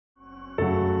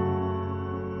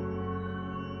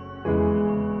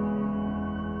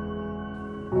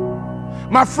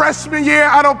My freshman year,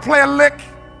 I don't play a lick.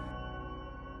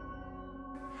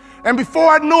 And before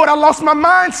I knew it, I lost my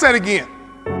mindset again.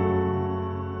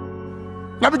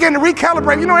 I began to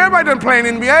recalibrate. You know, everybody doesn't play in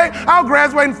the NBA. I'll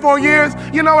graduate in 4 years.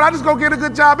 You know what, I just go get a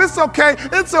good job. It's okay,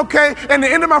 it's okay. And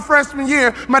the end of my freshman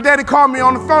year, my daddy called me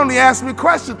on the phone. He asked me a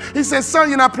question. He said, son,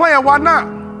 you're not playing, why not?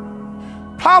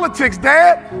 Politics,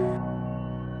 Dad.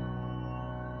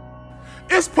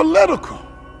 It's political.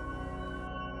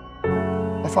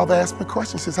 My father asked me a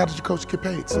question. He says, how did your coach get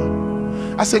paid,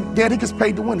 son? I said, Dad, he gets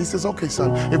paid to win. He says, okay,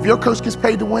 son, if your coach gets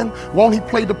paid to win, won't he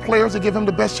play the players to give him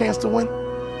the best chance to win?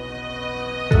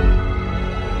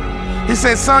 He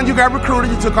said, son, you got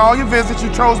recruited, you took all your visits, you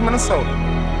chose Minnesota.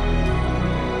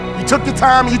 You took your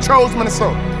time and you chose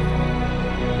Minnesota.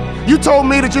 You told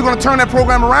me that you're gonna turn that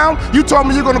program around. You told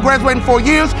me you're gonna graduate in 4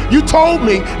 years. You told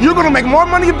me you're gonna make more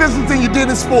money in business than you did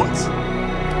in sports.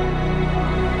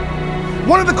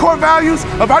 One of the core values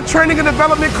of our training and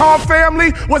development called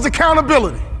family was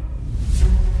accountability.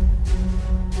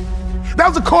 That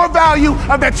was a core value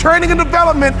of that training and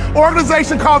development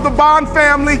organization called the Bond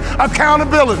Family,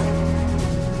 accountability.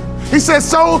 He said,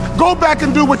 so go back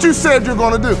and do what you said you're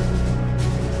gonna do.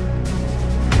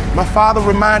 My father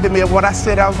reminded me of what I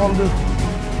said I was gonna do.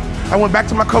 I went back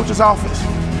to my coach's office.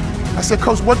 I said,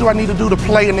 Coach, what do I need to do to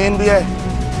play in the NBA?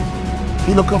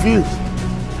 He looked confused.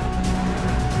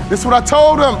 This is what I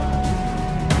told him.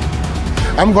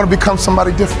 I'm gonna become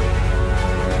somebody different.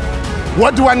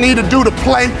 What do I need to do to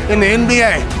play in the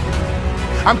NBA?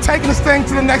 I'm taking this thing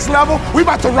to the next level. We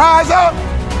about to rise up.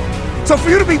 So for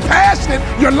you to be passionate,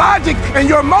 your logic and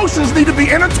your emotions need to be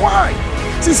intertwined.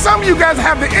 See, some of you guys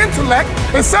have the intellect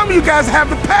and some of you guys have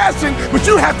the passion, but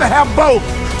you have to have both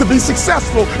to be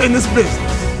successful in this business.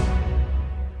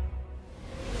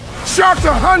 Sharks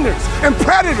are hunters and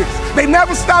predators. They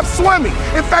never stop swimming.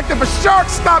 In fact, if a shark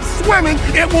stops swimming,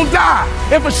 it will die.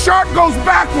 If a shark goes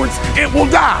backwards, it will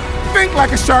die. Think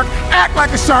like a shark, act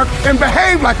like a shark, and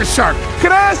behave like a shark.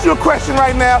 Can I ask you a question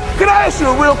right now? Can I ask you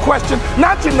a real question?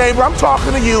 Not your neighbor, I'm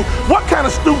talking to you. What kind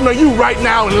of student are you right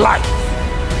now in life?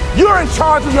 You're in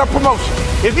charge of your promotion.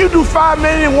 If you do 5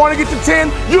 million and want to get to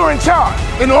 10, you're in charge.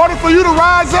 In order for you to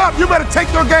rise up, you better take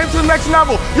your game to the next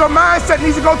level. Your mindset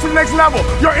needs to go to the next level.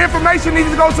 Your information needs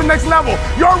to go to the next level.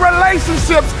 Your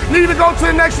relationships need to go to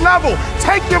the next level.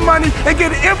 Take your money and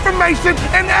get information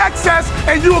and access,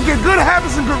 and you will get good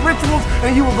habits and good rituals,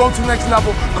 and you will go to the next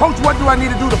level. Coach, what do I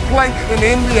need to do to play in the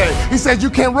NBA? He says,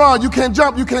 you can't run, you can't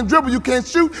jump, you can't dribble, you can't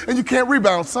shoot, and you can't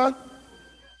rebound, son.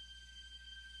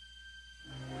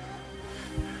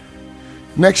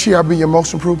 Next year, I'll be your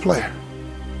most improved player.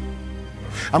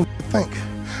 I'm going to think,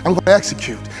 I'm going to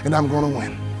execute, and I'm going to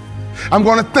win. I'm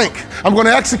going to think, I'm going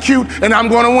to execute, and I'm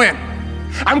going to win.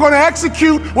 I'm going to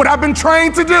execute what I've been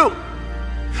trained to do.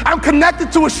 I'm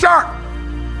connected to a shark.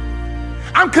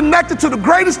 I'm connected to the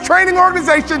greatest training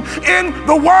organization in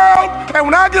the world, and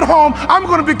when I get home, I'm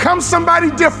going to become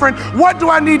somebody different. What do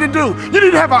I need to do? You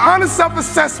need to have an honest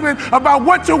self-assessment about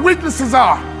what your weaknesses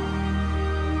are.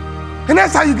 And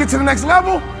that's how you get to the next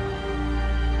level.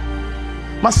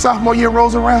 My sophomore year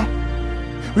rolls around.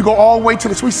 We go all the way to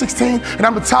the Sweet 16, and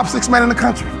I'm the top 6 man in the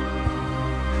country.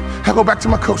 I go back to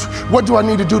my coach. What do I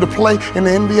need to do to play in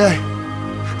the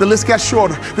NBA? The list got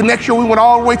shorter. The next year, we went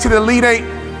all the way to the Elite 8.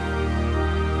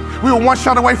 We were one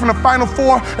shot away from the Final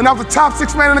Four, and I was the top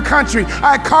 6 man in the country.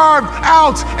 I carved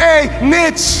out a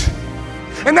niche.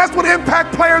 And that's what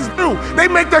impact players do. They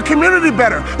make their community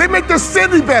better. They make their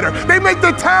city better. They make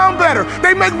their town better.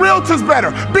 They make realtors better.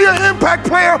 Be an impact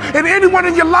player, and anyone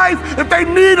in your life, if they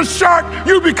need a shark,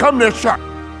 you become their shark.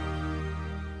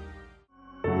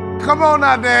 Come on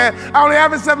now, Dad. I only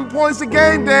average 7 points a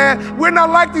game, Dad. We're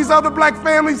not like these other black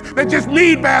families that just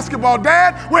need basketball,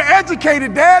 Dad. We're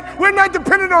educated, Dad. We're not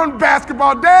dependent on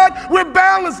basketball, Dad. We're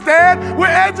balanced, Dad. We're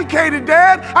educated,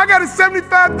 Dad. I got a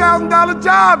 $75,000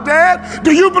 job, Dad.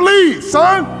 Do you believe,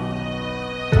 son?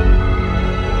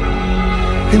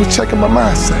 He was checking my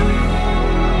mindset.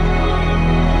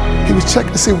 He was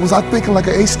checking to see, was I thinking like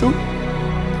an A student?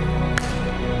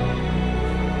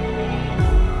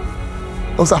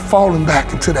 Or was I falling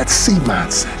back into that C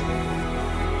mindset?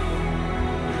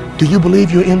 Do you believe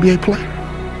you're an NBA player?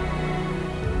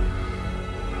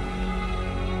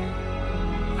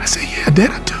 I said, yeah,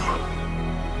 Dad, I do.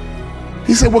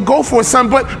 He said, well, go for it, son,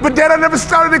 but Dad, I never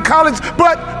started in college,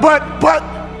 but.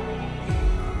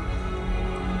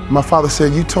 My father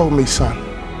said, you told me, son,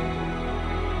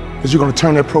 that you're gonna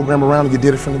turn that program around, and you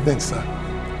did it from the bench, son.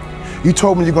 You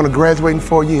told me you're gonna graduate in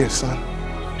 4 years, son.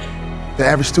 The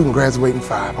average student graduates in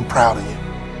 5. I'm proud of you.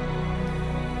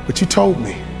 But you told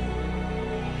me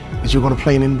that you're going to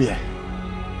play in the NBA.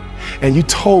 and you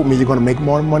told me you're going to make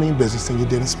more money in business than you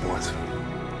did in sports.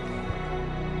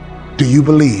 Do you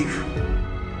believe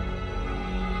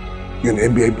you're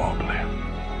an NBA ball player?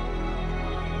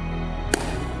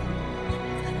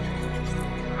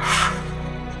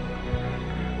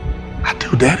 I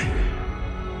do, Daddy.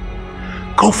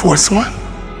 Go for it, son.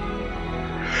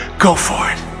 Go for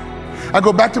it. I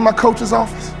go back to my coach's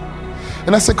office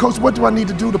and I said, Coach, what do I need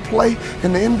to do to play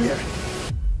in the NBA?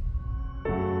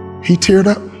 He teared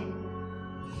up.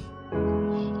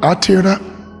 I teared up.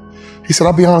 He said,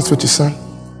 I'll be honest with you, son.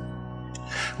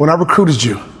 When I recruited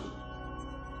you,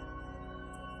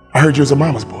 I heard you was a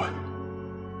mama's boy.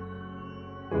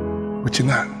 But you're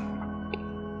not.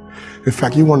 In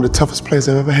fact, you're one of the toughest players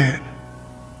I've ever had.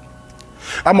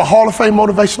 I'm a Hall of Fame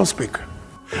motivational speaker.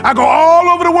 I go all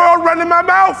over the world running my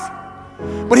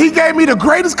mouth, but he gave me the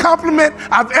greatest compliment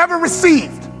I've ever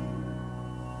received.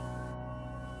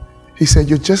 He said,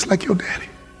 you're just like your daddy.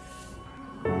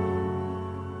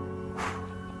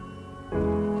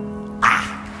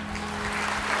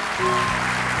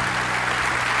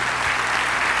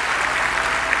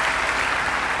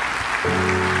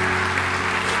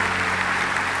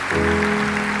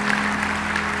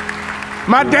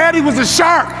 My daddy was a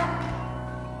shark,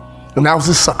 and I was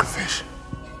a suckerfish.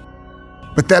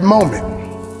 But that moment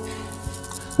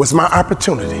was my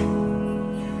opportunity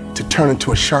to turn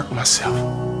into a shark myself.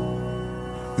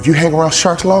 If you hang around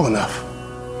sharks long enough,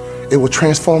 it will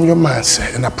transform your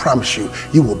mindset, and I promise you,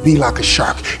 you will be like a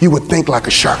shark. You will think like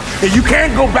a shark. And you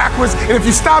can't go backwards, and if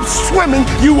you stop swimming,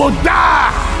 you will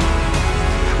die.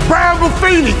 Brian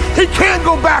Buffini, he can't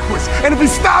go backwards, and if he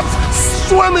stops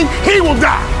swimming, he will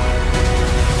die.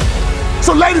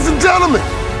 So ladies and gentlemen,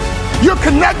 you're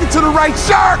connected to the right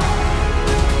shark.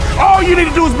 All you need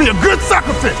to do is be a good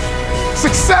suckerfish.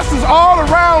 Success is all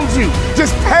around you.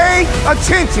 Just pay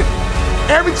attention.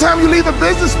 Every time you leave a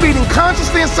business meeting,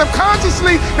 consciously and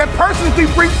subconsciously, that person is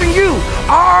debriefing you.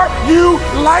 Are you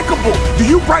likable? Do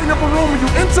you brighten up a room when you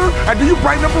enter, or do you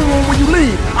brighten up a room when you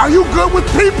leave? Are you good with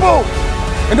people?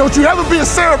 And don't you ever be a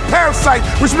parasite,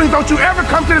 which means don't you ever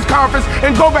come to this conference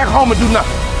and go back home and do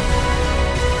nothing.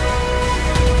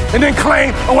 And then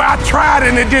claim, oh, well, I tried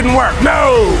and it didn't work.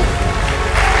 No.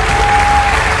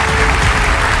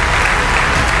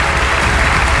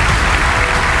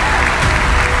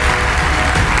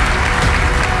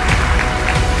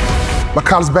 My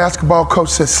college basketball coach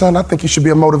said, son, I think you should be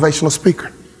a motivational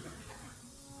speaker.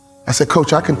 I said,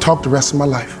 Coach, I can talk the rest of my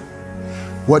life.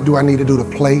 What do I need to do to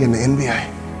play in the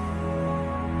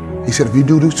NBA? He said, if you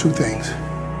do those two things,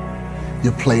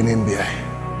 you'll play in the NBA.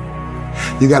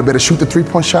 You got to better shoot the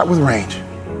three-point shot with range.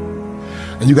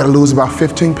 And you got to lose about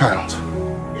 15 pounds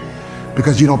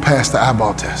because you don't pass the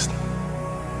eyeball test.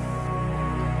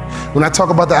 When I talk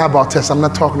about the eyeball test, I'm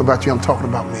not talking about you, I'm talking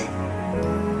about me.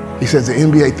 He says the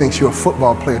NBA thinks you're a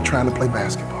football player trying to play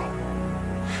basketball.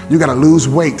 You got to lose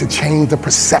weight to change the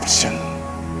perception.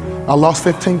 I lost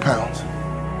 15 pounds.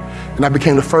 And I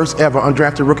became the first ever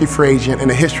undrafted rookie free agent in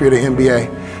the history of the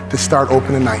NBA to start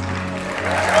opening night.